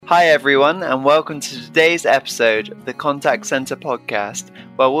Hi everyone, and welcome to today's episode of the Contact Center podcast,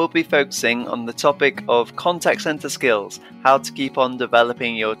 where we'll be focusing on the topic of contact center skills, how to keep on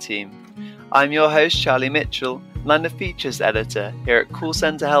developing your team. I'm your host, Charlie Mitchell, and I'm the features editor here at Call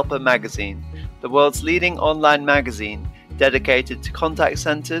Center Helper magazine, the world's leading online magazine dedicated to contact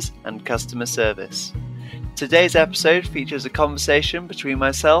centers and customer service. Today's episode features a conversation between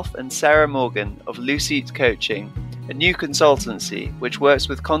myself and Sarah Morgan of Lucite Coaching, a new consultancy which works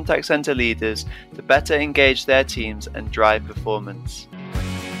with contact center leaders to better engage their teams and drive performance.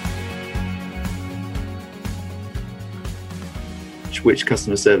 Which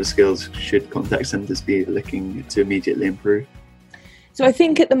customer service skills should contact centers be looking to immediately improve? So I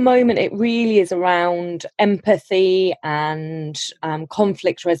think at the moment it really is around empathy and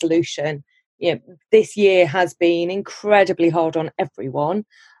conflict resolution. You know, this year has been incredibly hard on everyone,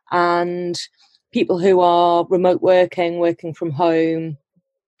 and people who are remote working from home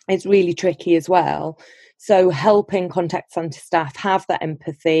is really tricky as well. So helping contact centre staff have that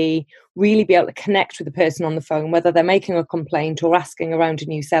empathy, really be able to connect with the person on the phone, whether they're making a complaint or asking around a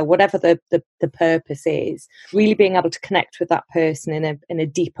new sale, whatever the purpose is, really being able to connect with that person in a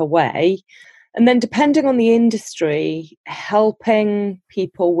deeper way. And then depending on the industry, helping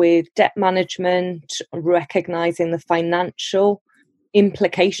people with debt management, recognising the financial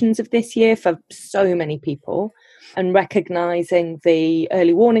implications of this year for so many people, and recognizing the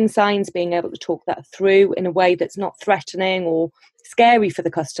early warning signs, being able to talk that through in a way that's not threatening or scary for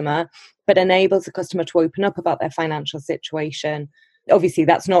the customer, but enables the customer to open up about their financial situation. Obviously,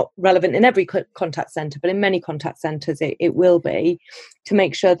 that's not relevant in every contact center, but in many contact centers, it will be, to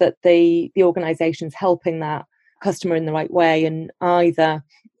make sure that the organization's helping that customer in the right way, and either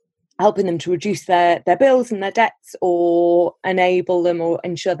helping them to reduce their bills and their debts, or enable them or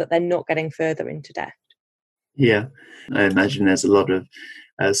ensure that they're not getting further into debt. Yeah, I imagine there's a lot of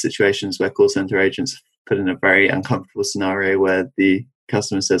situations where call center agents put in a very uncomfortable scenario where the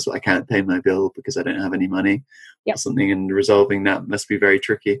customer says, well, I can't pay my bill because I don't have any money, or something, and resolving that must be very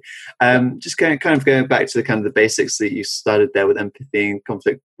tricky. Just going back to the kind of the basics that you started there with empathy and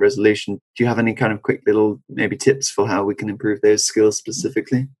conflict resolution, do you have any kind of quick little maybe tips for how we can improve those skills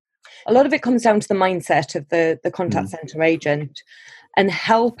specifically? A lot of it comes down to the mindset of the contact center agent, and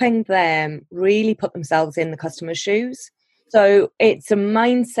helping them really put themselves in the customer's shoes. So it's a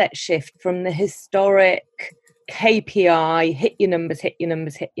mindset shift from the historic KPI, hit your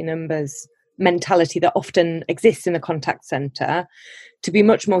numbers mentality that often exists in a contact center, to be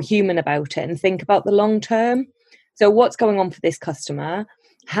much more human about it and think about the long term. So what's going on for this customer?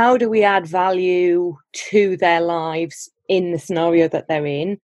 How do we add value to their lives in the scenario that they're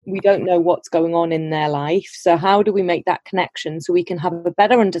in? We don't know what's going on in their life. So how do we make that connection so we can have a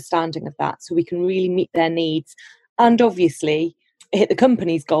better understanding of that, so we can really meet their needs and obviously hit the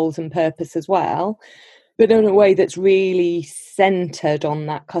company's goals and purpose as well, but in a way that's really centered on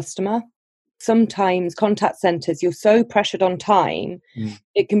that customer. Sometimes contact centers, you're so pressured on time,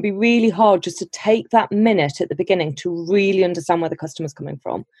 it can be really hard just to take that minute at the beginning to really understand where the customer's coming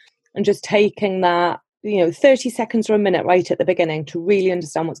from, and just taking that 30 seconds or a minute right at the beginning to really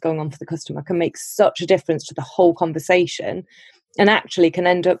understand what's going on for the customer can make such a difference to the whole conversation, and actually can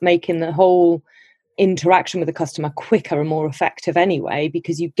end up making the whole interaction with the customer quicker and more effective anyway,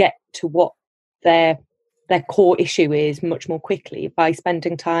 because you get to what their core issue is much more quickly by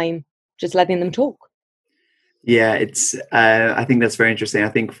spending time just letting them talk. Yeah, it's. I think that's very interesting. I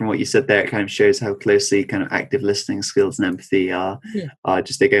think from what you said there, it kind of shows how closely kind of active listening skills and empathy are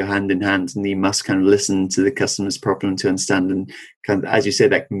just, they go hand in hand, and you must kind of listen to the customer's problem to understand, and kind of, as you say,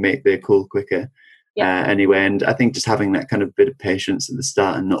 that can make their call quicker. Anyway, and I think just having that kind of bit of patience at the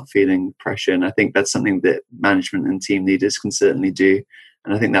start and not feeling pressure, and I think that's something that management and team leaders can certainly do.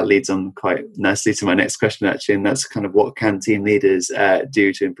 And I think that leads on quite nicely to my next question, actually, and that's kind of what can team leaders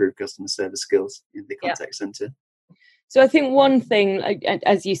do to improve customer service skills in the contact center? So I think one thing,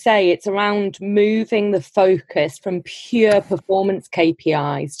 as you say, it's around moving the focus from pure performance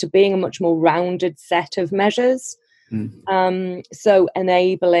KPIs to being a much more rounded set of measures. So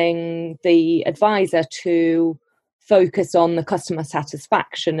enabling the advisor to focus on the customer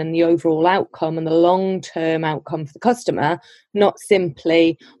satisfaction and the overall outcome and the long-term outcome for the customer, not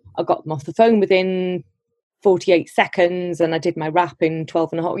simply, I got them off the phone within 48 seconds and I did my wrap in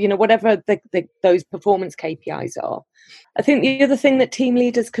 12 and a half, whatever those performance KPIs are. I think the other thing that team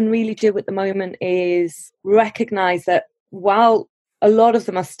leaders can really do at the moment is recognize that while a lot of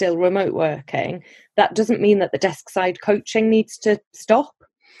them are still remote working, that doesn't mean that the desk side coaching needs to stop.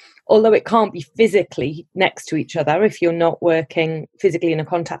 although it can't be physically next to each other if you're not working physically in a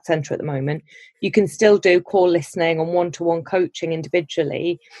contact centre at the moment, you can still do call listening and one-to-one coaching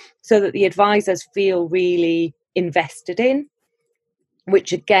individually so that the advisors feel really invested in,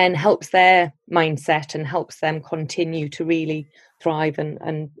 which again helps their mindset and helps them continue to really thrive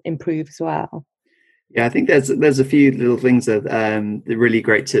and improve as well. Yeah, I think there's a few little things that the really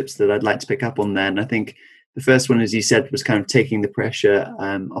great tips that I'd like to pick up on there. And I think the first one, as you said, was kind of taking the pressure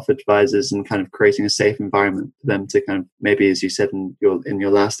off advisors and kind of creating a safe environment for them to kind of, maybe as you said in your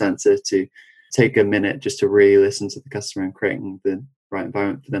last answer, to take a minute just to really listen to the customer and creating the right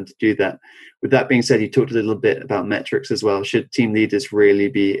environment for them to do that. With that being said, you talked a little bit about metrics as well. Should team leaders really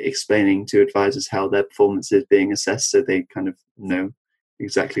be explaining to advisors how their performance is being assessed so they kind of know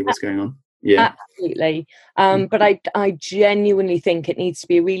exactly what's going on? Yeah, absolutely. But I genuinely think it needs to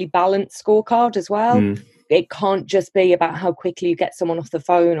be a really balanced scorecard as well. It can't just be about how quickly you get someone off the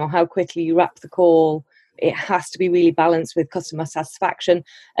phone or how quickly you wrap the call. It has to be really balanced with customer satisfaction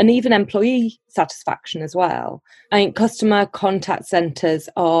and even employee satisfaction as well. I think customer contact centres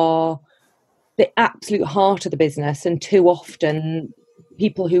are the absolute heart of the business, and too often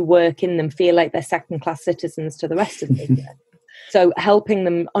people who work in them feel like they're second-class citizens to the rest of the business. So helping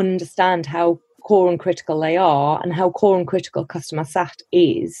them understand how core and critical they are and how core and critical customer sat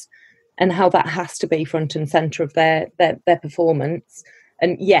is, and how that has to be front and centre of their performance.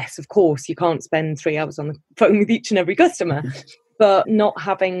 And yes, of course, you can't spend 3 hours on the phone with each and every customer, but not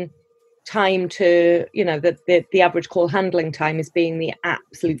having time to, the average call handling time is being the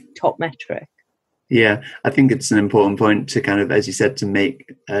absolute top metric. Yeah, I think it's an important point to kind of, as you said, to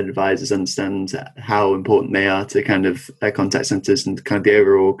make advisors understand how important they are to kind of contact centers and kind of the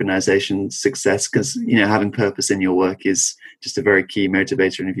overall organization's success, because, having purpose in your work is just a very key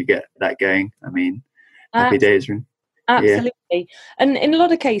motivator. And if you get that going, I mean, happy days. Absolutely. Yeah. And in a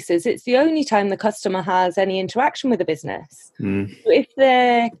lot of cases, it's the only time the customer has any interaction with the business. If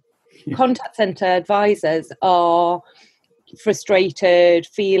their contact center advisors are frustrated,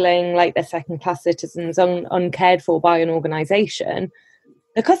 feeling like they're second-class citizens, uncared for by an organisation,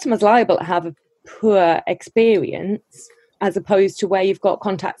 the customer's liable to have a poor experience, as opposed to where you've got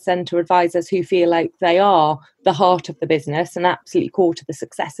contact centre advisors who feel like they are the heart of the business and absolutely core to the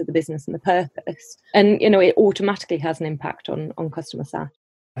success of the business and the purpose. And, it automatically has an impact on customer sat.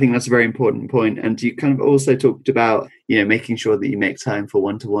 I think that's a very important point. And you kind of also talked about, making sure that you make time for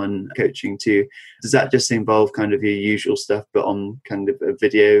one-to-one coaching too. Does that just involve kind of your usual stuff, but on kind of a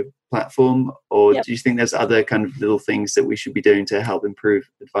video platform? Or Do you think there's other kind of little things that we should be doing to help improve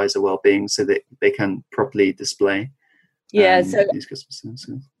advisor well-being so that they can properly display these customer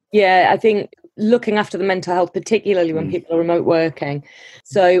skills? Yeah, I think looking after the mental health, particularly when people are remote working.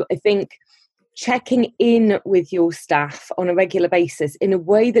 So I think checking in with your staff on a regular basis in a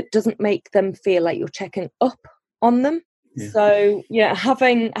way that doesn't make them feel like you're checking up on them. Yeah. So,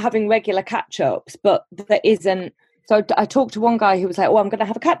 having regular catch-ups, but there isn't. So I talked to one guy who was like, I'm going to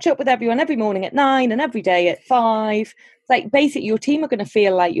have a catch-up with everyone every morning at 9 and every day at 5. It's like, basically, your team are going to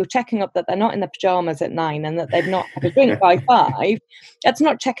feel like you're checking up that they're not in their pajamas at 9 and that they've not had a drink by 5. That's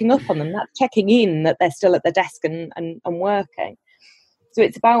not checking up on them. That's checking in that they're still at their desk and working. So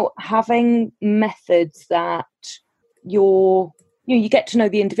it's about having methods that you get to know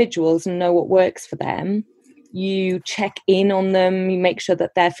the individuals and know what works for them. You check in on them, you make sure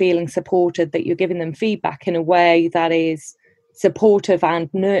that they're feeling supported, that you're giving them feedback in a way that is supportive and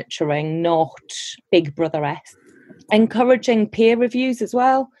nurturing, not Big Brother-esque. Encouraging peer reviews as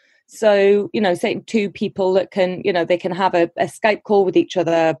well. So, say 2 people that can, they can have a Skype call with each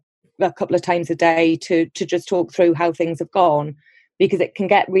other a couple of times a day to just talk through how things have gone. Because it can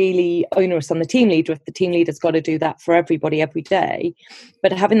get really onerous on the team leader if the team leader's got to do that for everybody every day.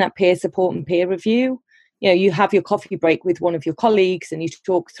 But having that peer support and peer review, you have your coffee break with one of your colleagues and you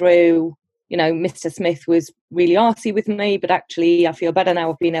talk through, Mr. Smith was really arsey with me, but actually I feel better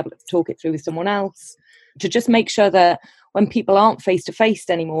now of being able to talk it through with someone else. To just make sure that when people aren't face-to-face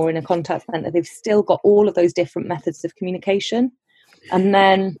anymore in a contact centre, they've still got all of those different methods of communication. And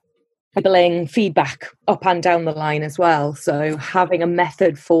then enabling feedback up and down the line as well. So having a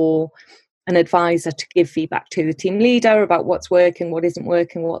method for an advisor to give feedback to the team leader about what's working, what isn't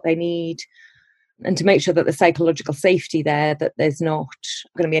working, what they need, and to make sure that the psychological safety there, that there's not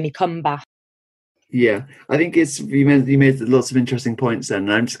going to be any comeback. Yeah, I think you made lots of interesting points then.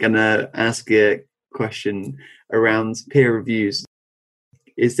 And I'm just going to ask a question around peer reviews.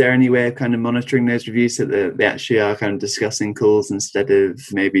 Is there any way of kind of monitoring those reviews so that they actually are kind of discussing calls instead of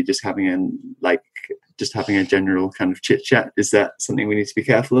maybe just having a general kind of chit chat? Is that something we need to be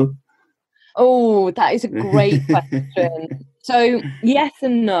careful of? Oh, that is a great question. So yes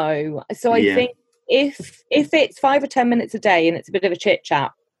and no. So I Yeah. think if it's 5 or 10 minutes a day and it's a bit of a chit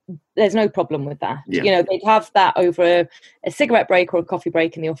chat, there's no problem with that. Yeah. You know, they'd have that over a cigarette break or a coffee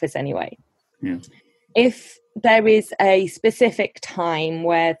break in the office anyway. Yeah. If there is a specific time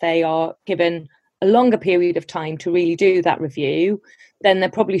where they are given a longer period of time to really do that review, then there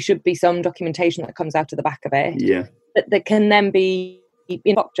probably should be some documentation that comes out of the back of it Yeah. that can then be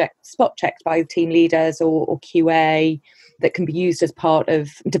spot checked by the team leaders or QA, that can be used as part of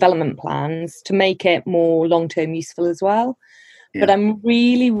development plans to make it more long-term useful as well. Yeah. But I'm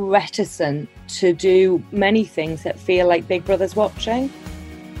really reticent to do many things that feel like Big Brother's watching.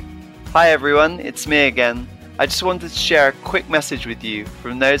 Hi everyone, it's me again. I just wanted to share a quick message with you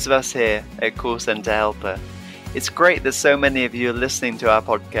from those of us here at Call Centre Helper. It's great that so many of you are listening to our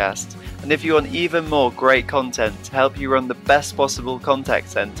podcast, and if you want even more great content to help you run the best possible contact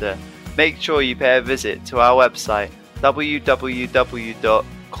centre, make sure you pay a visit to our website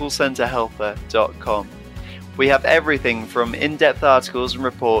www.callcentrehelper.com. We have everything from in-depth articles and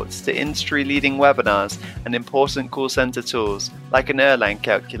reports to industry-leading webinars and important call centre tools like an Erlang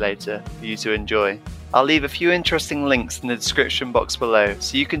calculator for you to enjoy. I'll leave a few interesting links in the description box below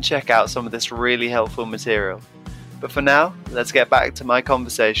so you can check out some of this really helpful material. But for now, let's get back to my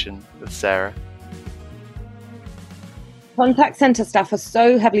conversation with Sarah. Contact centre staff are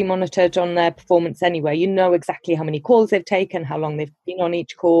so heavily monitored on their performance anyway. You know exactly how many calls they've taken, how long they've been on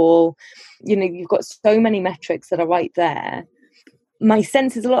each call. You know, you've got so many metrics that are right there. My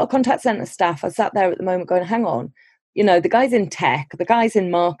sense is a lot of contact centre staff are sat there at the moment going, hang on, you know, the guys in tech, the guys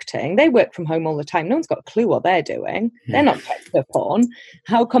in marketing, they work from home all the time. No one's got a clue what they're doing. Yeah. They're not checked up on.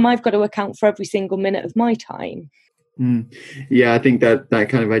 How come I've got to account for every single minute of my time? Yeah, I think that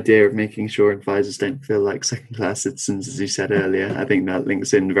kind of idea of making sure advisors don't feel like second-class citizens, as you said earlier, I think that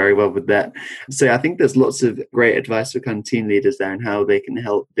links in very well with that. So I think there's lots of great advice for kind of team leaders there and how they can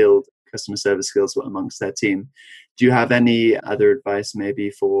help build customer service skills amongst their team. Do you have any other advice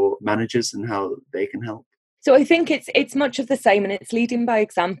maybe for managers and how they can help? So I think it's much of the same, and it's leading by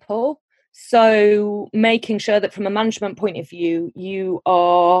example. So making sure that from a management point of view, you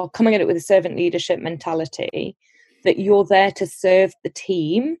are coming at it with a servant leadership mentality, that you're there to serve the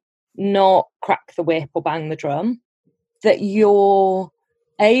team, not crack the whip or bang the drum, that you're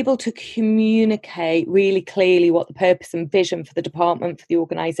able to communicate really clearly what the purpose and vision for the department, for the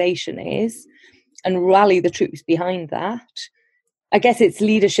organisation is, and rally the troops behind that. I guess it's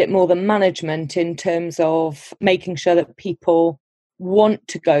leadership more than management in terms of making sure that people want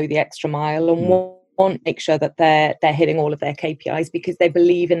to go the extra mile and want to make sure that they're hitting all of their KPIs because they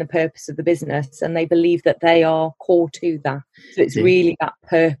believe in the purpose of the business and they believe that they are core to that. So it's really that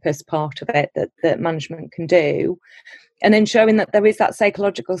purpose part of it that management can do. And then showing that there is that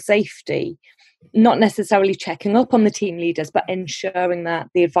psychological safety, not necessarily checking up on the team leaders, but ensuring that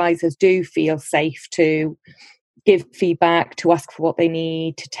the advisors do feel safe to give feedback, to ask for what they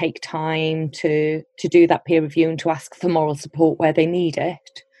need, to take time to do that peer review and to ask for moral support where they need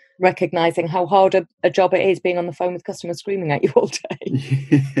it, recognising how hard a job it is being on the phone with customers screaming at you all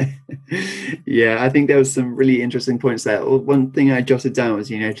day. Yeah, I think there was some really interesting points there. One thing I jotted down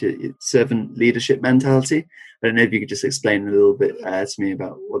was, servant leadership mentality. I don't know if you could just explain a little bit to me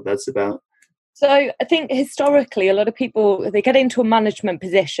about what that's about. So I think historically, a lot of people, they get into a management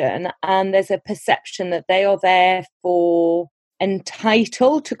position and there's a perception that they are therefore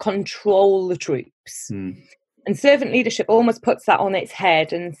entitled to control the troops. And servant leadership almost puts that on its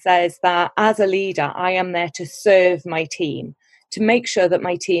head and says that as a leader, I am there to serve my team, to make sure that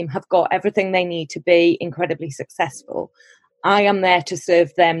my team have got everything they need to be incredibly successful. I am there to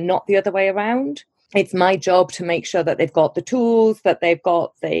serve them, not the other way around. It's my job to make sure that they've got the tools, that they've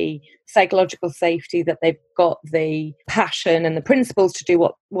got the psychological safety, that they've got the passion and the principles to do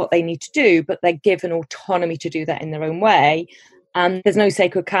what they need to do, but they're given autonomy to do that in their own way. And there's no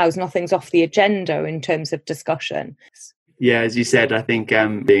sacred cows, nothing's off the agenda in terms of discussion. Yeah, as you said, I think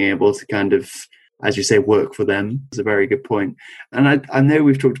being able to kind of, as you say, work for them is a very good point. And I know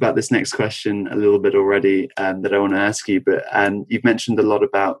we've talked about this next question a little bit already that I want to ask you, but you've mentioned a lot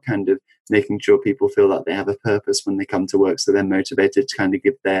about kind of making sure people feel like they have a purpose when they come to work, so they're motivated to kind of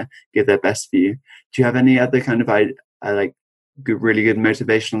give their best for you. Do you have any other kind of really good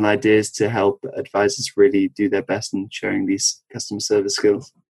motivational ideas to help advisors really do their best in sharing these customer service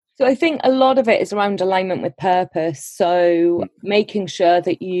skills? So I think a lot of it is around alignment with purpose. So making sure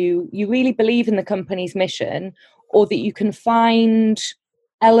that you really believe in the company's mission, or that you can find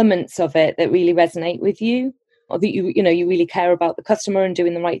elements of it that really resonate with you, or that you really care about the customer and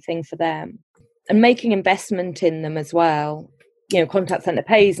doing the right thing for them, and making investment in them as well. contact center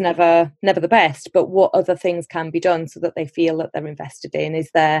pay is never the best, but what other things can be done so that they feel that they're invested in? Is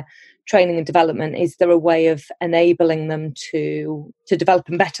there training and development? Is there a way of enabling them to develop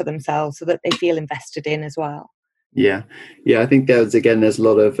and better themselves so that they feel invested in as well? Yeah. I think there's a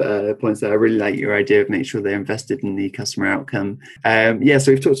lot of points there. I really like your idea of make sure they're invested in the customer outcome. So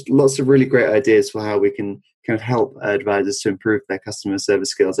we've talked lots of really great ideas for how we can kind of help advisors to improve their customer service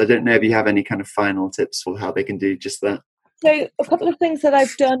skills. I don't know if you have any kind of final tips for how they can do just that. So a couple of things that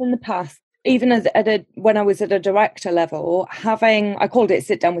I've done in the past, even when I was at a director level, I called it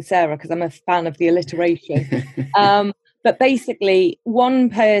Sit Down with Sarah because I'm a fan of the alliteration. But basically,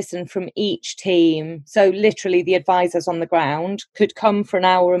 one person from each team, so literally the advisors on the ground, could come for an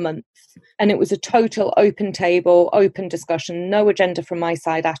hour a month. And it was a total open table, open discussion, no agenda from my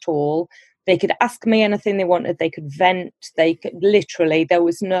side at all. They could ask me anything they wanted. They could vent. They could literally, there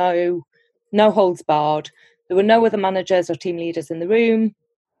was no holds barred. There were no other managers or team leaders in the room.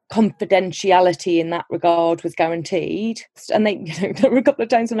 Confidentiality in that regard was guaranteed. And there were a couple of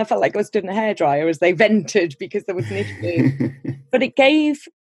times when I felt like I was stood in a hairdryer as they vented because there was an issue. But it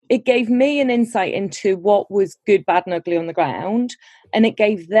gave me an insight into what was good, bad, and ugly on the ground. And it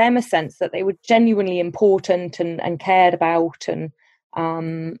gave them a sense that they were genuinely important and cared about and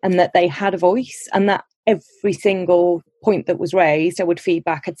that they had a voice, and that every single point that was raised, I would feed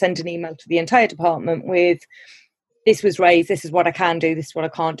back. I'd send an email to the entire department with, this was raised, this is what I can do, this is what I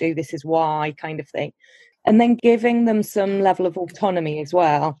can't do, this is why, kind of thing. And then giving them some level of autonomy as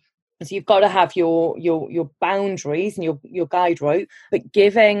well. So you've got to have your boundaries and your guide rope, but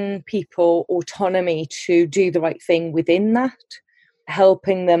giving people autonomy to do the right thing within that,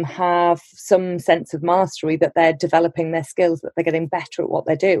 helping them have some sense of mastery, that they're developing their skills, that they're getting better at what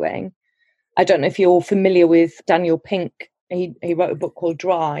they're doing. I don't know if you're familiar with Daniel Pink. He wrote a book called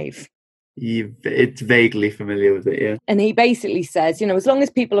Drive. It's vaguely familiar with it, yeah. And he basically says, as long as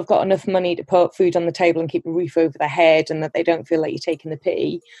people have got enough money to put food on the table and keep a roof over their head and that they don't feel like you're taking the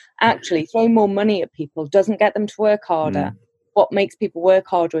pee, actually throwing more money at people doesn't get them to work harder. What makes people work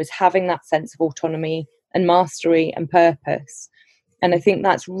harder is having that sense of autonomy and mastery and purpose. And I think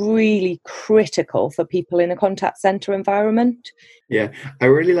that's really critical for people in a contact centre environment. Yeah, I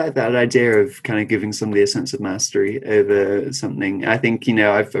really like that idea of kind of giving somebody a sense of mastery over something. I think,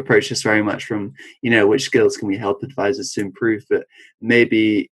 I've approached this very much from, which skills can we help advisors to improve? But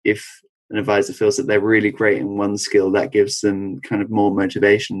maybe if an advisor feels that they're really great in one skill, that gives them kind of more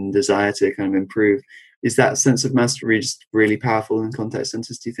motivation and desire to kind of improve. Is that sense of mastery just really powerful in contact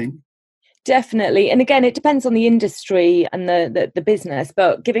centres, do you think? Definitely. And again, it depends on the industry and the business,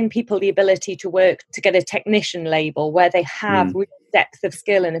 but giving people the ability to work to get a technician label where they have real depth of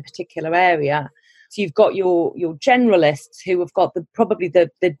skill in a particular area. So you've got your generalists who have got probably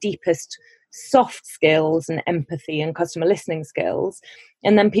the deepest soft skills and empathy and customer listening skills,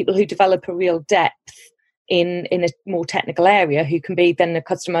 and then people who develop a real depth in a more technical area who can be then a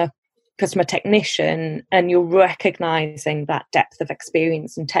customer technician, and you're recognizing that depth of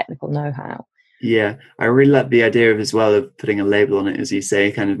experience and technical know-how. Yeah, I really like the idea of putting a label on it, as you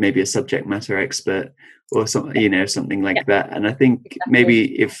say, kind of maybe a subject matter expert or something, something like that. And I think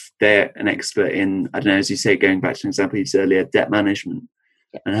maybe if they're an expert in, I don't know, as you say, going back to an example you said earlier, debt management,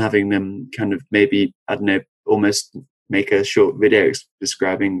 and having them kind of maybe, I don't know, almost make a short video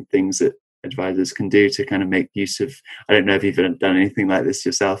describing things that advisors can do to kind of make use of, I don't know if you've done anything like this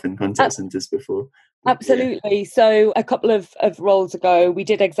yourself in contact centres before. Absolutely. Yeah. So a couple of roles ago, we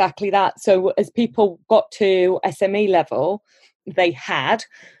did exactly that. So as people got to SME level, they had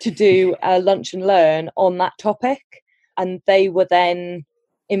to do a lunch and learn on that topic. And they were then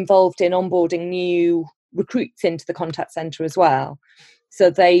involved in onboarding new recruits into the contact centre as well.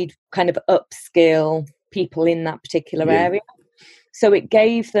 So they'd kind of upskill people in that particular area. So it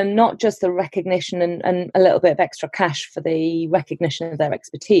gave them not just the recognition and a little bit of extra cash for the recognition of their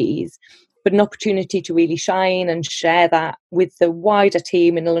expertise, but an opportunity to really shine and share that with the wider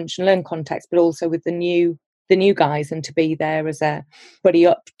team in a lunch and learn context, but also with the new guys, and to be there as a buddy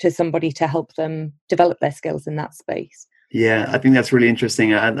up to somebody to help them develop their skills in that space. Yeah, I think that's really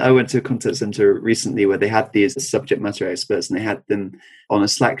interesting. I went to a contact centre recently where they had these subject matter experts, and they had them on a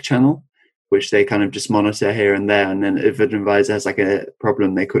Slack channel, which they kind of just monitor here and there. And then if an advisor has like a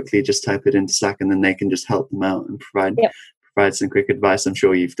problem, they quickly just type it into Slack, and then they can just help them out and provide some quick advice. I'm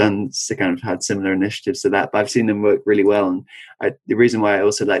sure you've kind of had similar initiatives to that, but I've seen them work really well. And the reason why I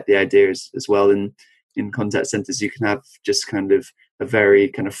also like the idea is as well in contact centers, you can have just kind of a very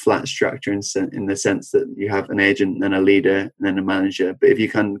kind of flat structure in the sense that you have an agent, then a leader, and then a manager. But if you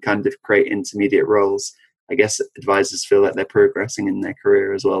can kind of create intermediate roles, I guess advisors feel like they're progressing in their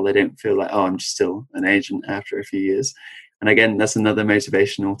career as well. They don't feel like, oh, I'm just still an agent after a few years. And again, that's another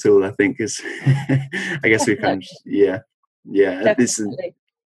motivational tool, I think, is I guess we kind of, yeah. Definitely.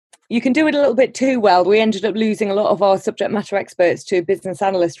 You can do it a little bit too well. We ended up losing a lot of our subject matter experts to business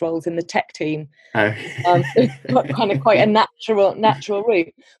analyst roles in the tech team. It's kind of quite a natural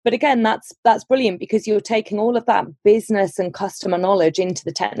route. But again, that's brilliant, because you're taking all of that business and customer knowledge into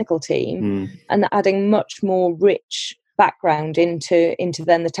the technical team and adding much more rich background into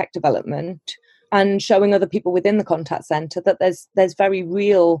then the tech development, and showing other people within the contact center that there's very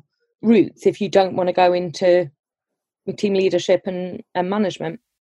real routes if you don't want to go into team leadership and management.